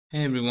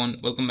Hey everyone,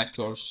 welcome back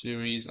to our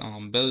series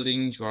on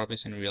building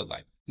Jarvis in real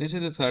life. This is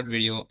the third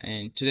video,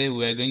 and today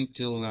we're going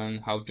to learn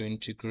how to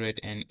integrate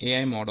an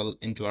AI model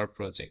into our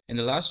project. In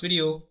the last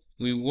video,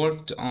 we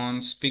worked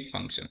on speak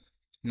function.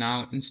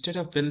 Now, instead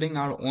of building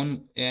our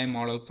own AI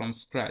model from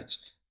scratch,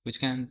 which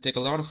can take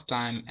a lot of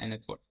time and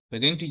effort, we're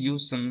going to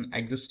use some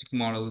existing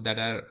models that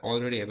are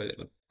already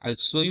available. I'll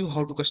show you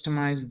how to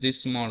customize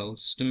these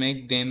models to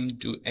make them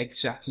do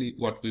exactly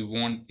what we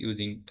want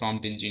using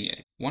prompt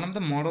engineering. One of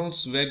the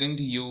models we're going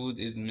to use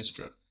is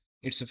Mistral.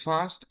 It's a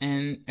fast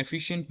and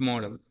efficient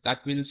model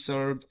that will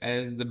serve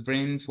as the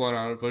brain for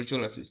our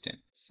virtual assistant.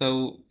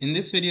 So in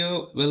this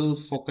video, we'll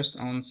focus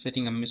on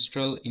setting a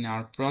Mistral in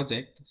our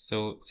project.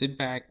 So sit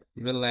back,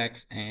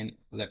 relax, and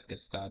let's get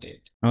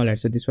started. Alright,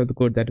 so this was the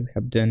code that we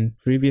have done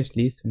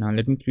previously. So now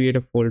let me create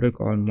a folder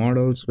called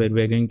models where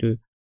we're going to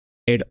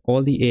add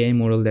all the AI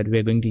model that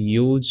we're going to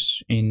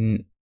use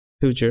in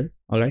future.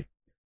 Alright,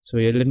 so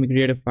here let me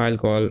create a file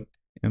called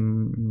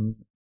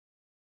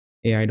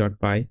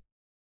ai.py.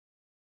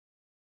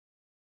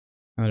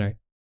 Alright,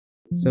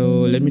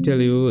 so let me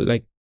tell you,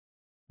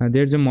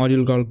 there's a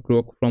module called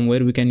Grok from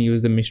where we can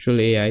use the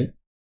Mistral AI.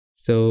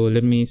 So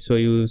let me show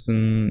you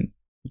some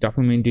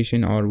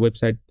documentation or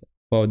website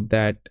about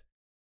that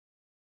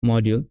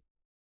module.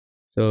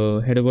 So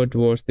head over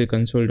towards the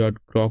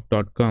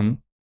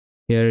console.grok.com.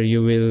 Here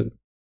you will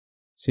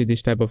see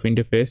this type of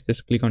interface.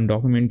 Just click on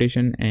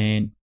documentation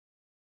and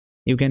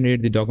you can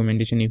read the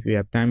documentation if you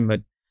have time.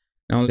 But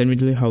now let me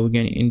tell you how we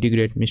can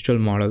integrate Mistral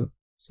model.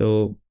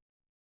 So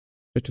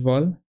first of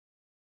all,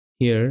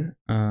 here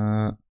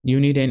you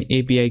need an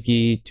API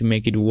key to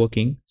make it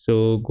working.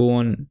 So go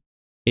on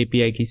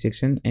API key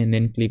section and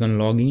then click on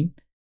login.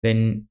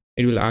 Then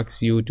it will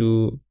ask you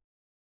to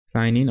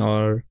sign in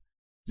or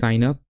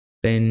sign up,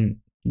 then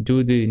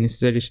do the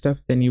necessary stuff.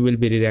 Then you will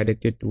be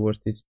redirected towards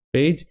this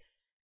page,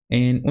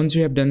 and once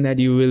you have done that,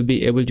 you will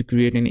be able to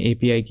create an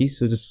API key.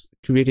 So just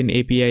create an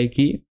API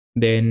key,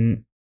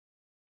 then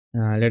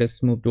let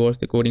us move towards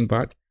the coding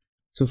part.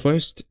 So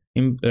first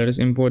let us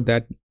import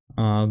that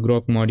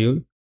Grok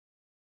module.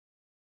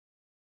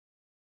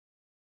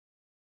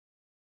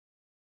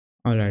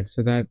 Alright,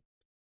 so that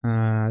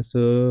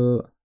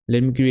so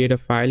let me create a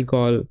file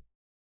called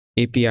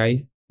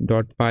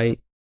api.py.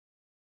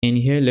 And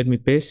here let me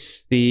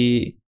paste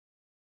the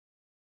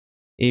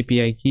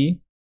API key.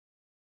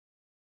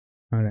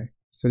 Alright,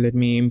 so let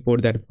me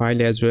import that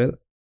file as well.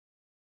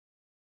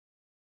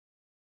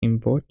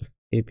 Import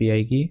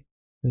API key.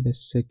 Wait a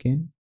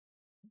second.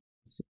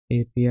 It's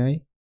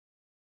API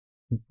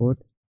import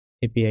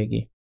API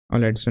key.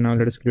 Alright, so now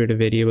let us create a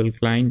variable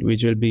client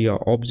which will be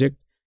your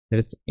object. Let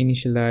us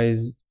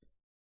initialize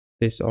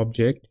this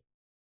object.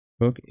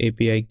 Look,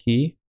 API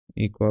key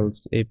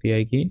equals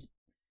API key.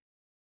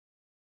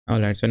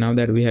 Alright, so now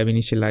that we have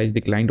initialized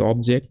the client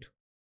object,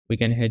 we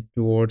can head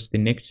towards the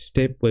next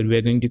step where we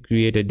are going to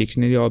create a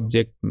dictionary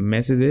object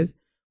messages,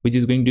 which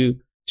is going to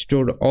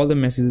store all the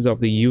messages of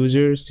the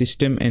user,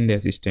 system, and the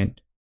assistant.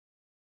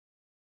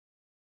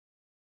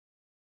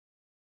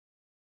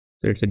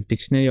 So it's a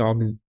dictionary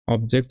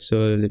object.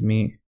 So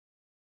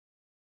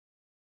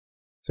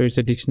it's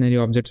a dictionary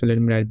object. So let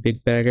me write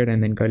big bracket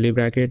and then curly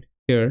bracket.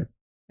 Here,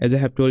 as I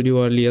have told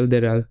you earlier,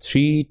 there are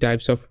three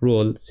types of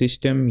role: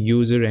 system,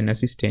 user, and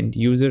assistant.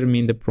 User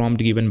mean the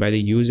prompt given by the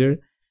user,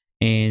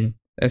 and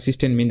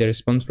assistant mean the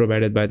response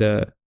provided by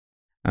the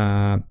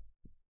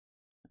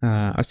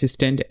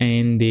assistant,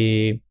 and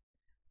the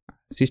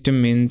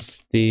system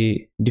means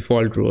the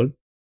default role.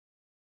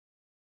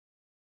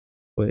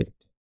 Wait,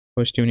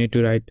 first you need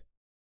to write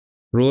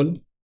role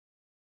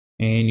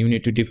and you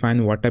need to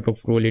define what type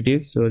of role it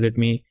is. So let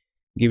me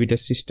give it a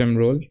system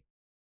role.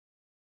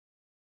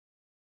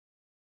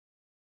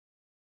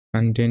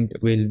 Content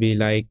will be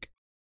like,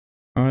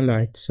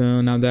 alright,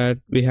 so now that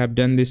we have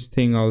done this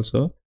thing,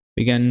 also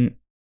we can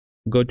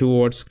go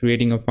towards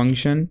creating a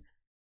function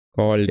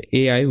called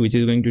AI, which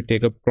is going to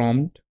take a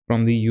prompt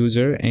from the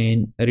user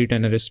and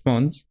return a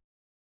response.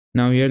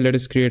 Now here let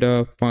us create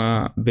a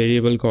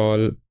variable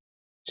called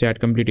chat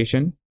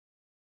completion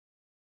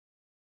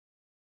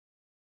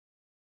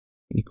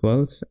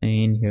equals,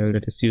 and here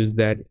let us use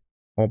that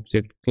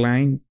object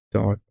client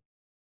dot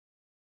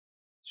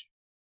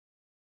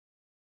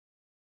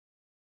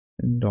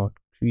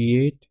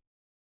create.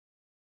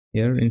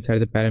 Here inside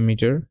the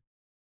parameter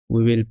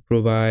we will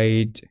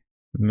provide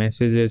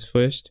messages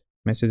first,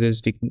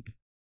 messages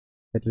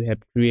that we have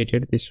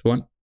created, this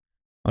one.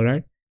 All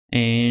right,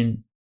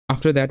 and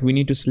after that we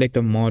need to select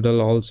a model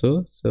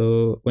also.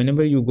 So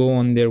whenever you go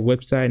on their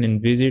website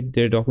and visit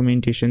their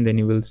documentation, then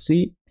you will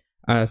see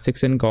a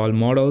section called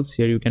models.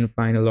 Here you can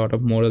find a lot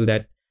of model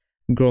that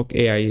Grok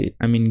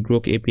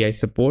API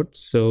supports.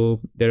 So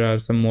there are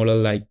some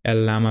model like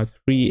Llama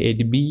 3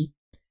 8b,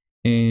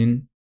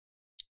 and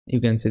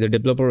you can see the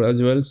developer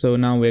as well. So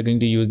now we're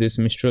going to use this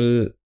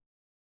Mistral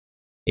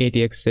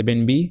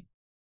ATX7b,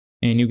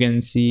 and you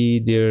can see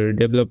their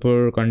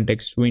developer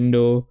context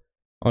window.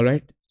 All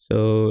right,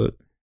 so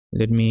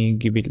let me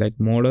give it like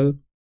model.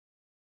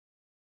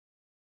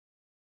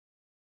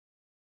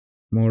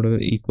 model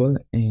equal,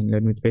 and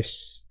let me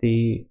paste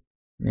the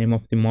name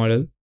of the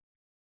model.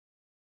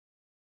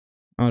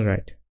 All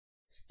right,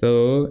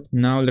 so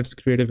now let's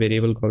create a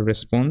variable called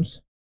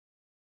response,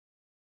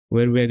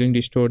 where we are going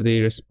to store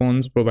the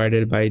response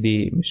provided by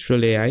the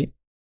Mistral AI.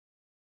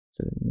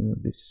 So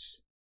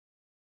this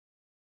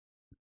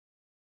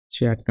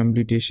chat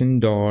computation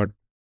dot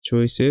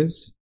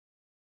choices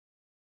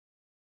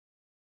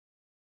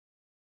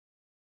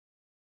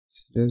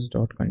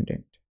dot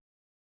content.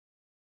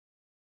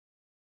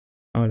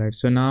 All right,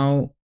 so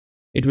now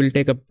it will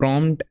take a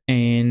prompt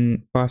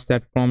and pass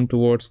that prompt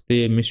towards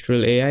the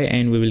Mistral AI,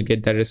 and we will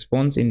get the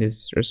response in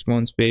this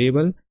response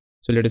variable.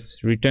 So let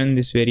us return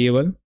this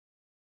variable.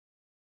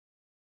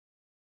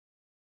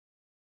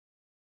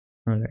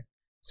 All right,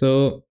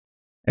 so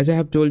as I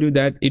have told you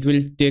that it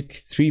will take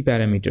three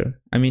parameter,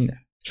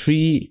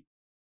 three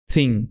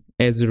thing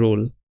as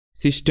role: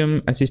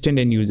 system, assistant,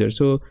 and user.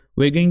 So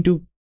we're going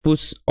to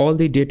push all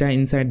the data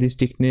inside this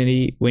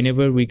dictionary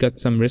whenever we got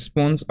some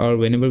response or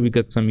whenever we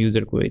got some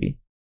user query.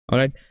 All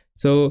right,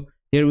 so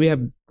here we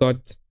have got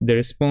the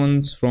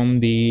response from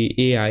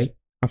the AI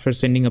after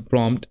sending a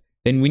prompt.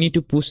 Then we need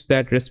to push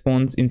that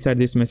response inside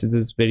this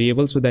messages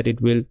variable so that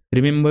it will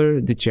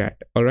remember the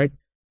chat. All right,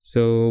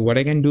 so what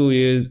I can do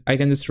is I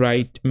can just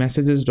write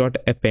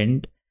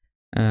messages.append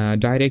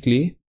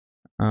directly,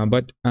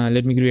 but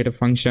let me create a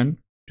function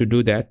to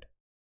do that.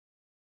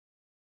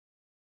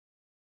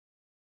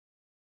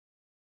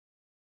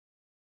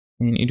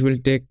 And it will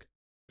take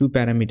two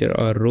parameter,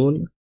 a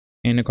role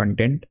and a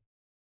content.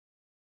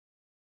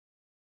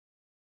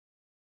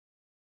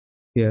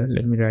 Here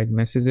let me write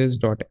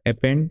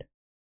messages.append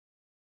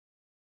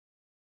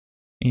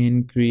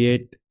and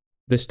create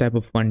this type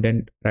of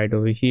content right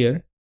over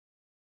here.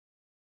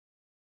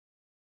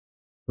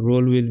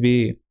 Role will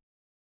be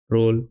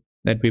role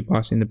that we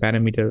pass in the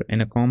parameter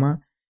and a comma,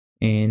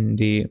 and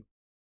the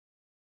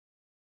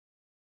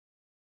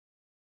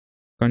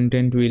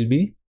content will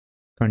be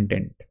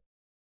content.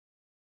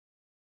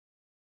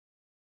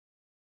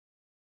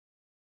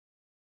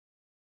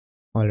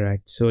 All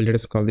right, so let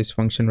us call this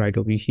function right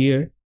over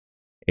here,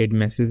 add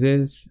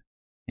messages,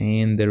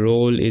 and the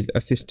role is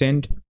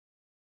assistant.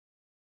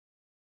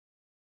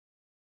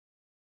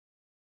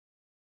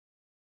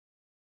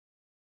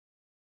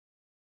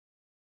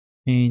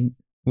 And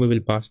we will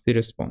pass the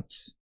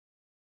response.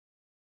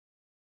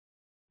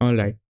 All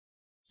right,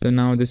 so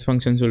now this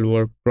functions will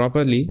work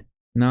properly.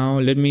 Now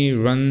let me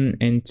run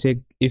and check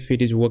if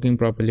it is working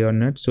properly or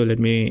not. So let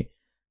me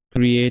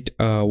create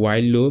a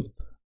while loop,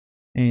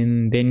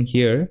 and then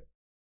here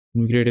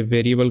we create a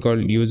variable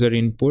called user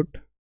input,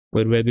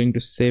 where we're going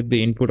to save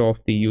the input of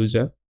the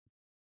user.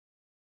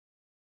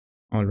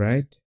 All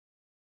right,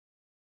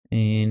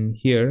 and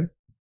here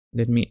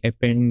let me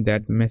append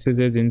that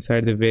messages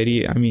inside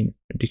the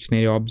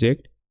dictionary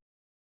object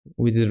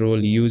with the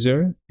role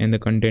user, and the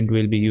content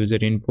will be user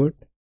input.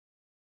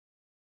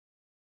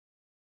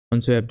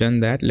 Once we have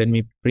done that, let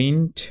me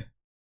print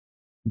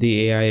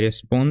the AI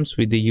response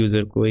with the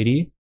user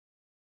query.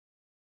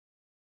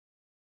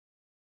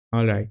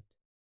 All right,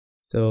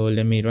 so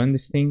let me run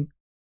this thing.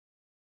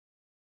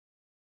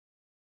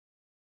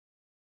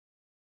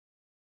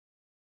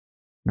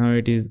 Now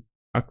it is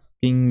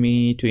asking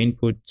me to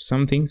input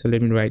something, so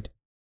let me write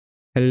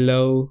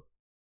hello.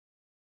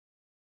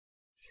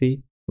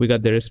 See, we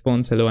got the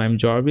response, hello, I'm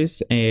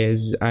Jarvis,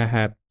 as I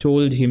have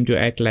told him to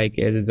act like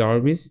as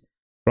Jarvis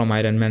from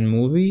Iron Man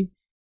movie.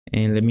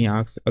 And let me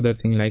ask other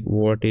thing like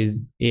what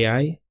is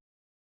AI.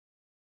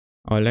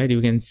 All right,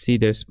 you can see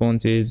the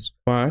response is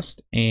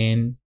fast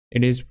and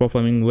it is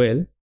performing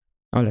well.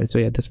 All right, so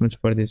yeah, that's much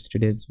for this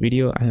today's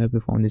video. I hope you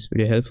found this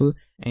video helpful,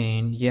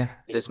 and yeah,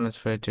 that's much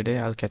for today.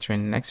 I'll catch you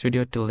in the next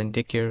video. Till then,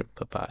 take care.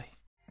 Bye bye.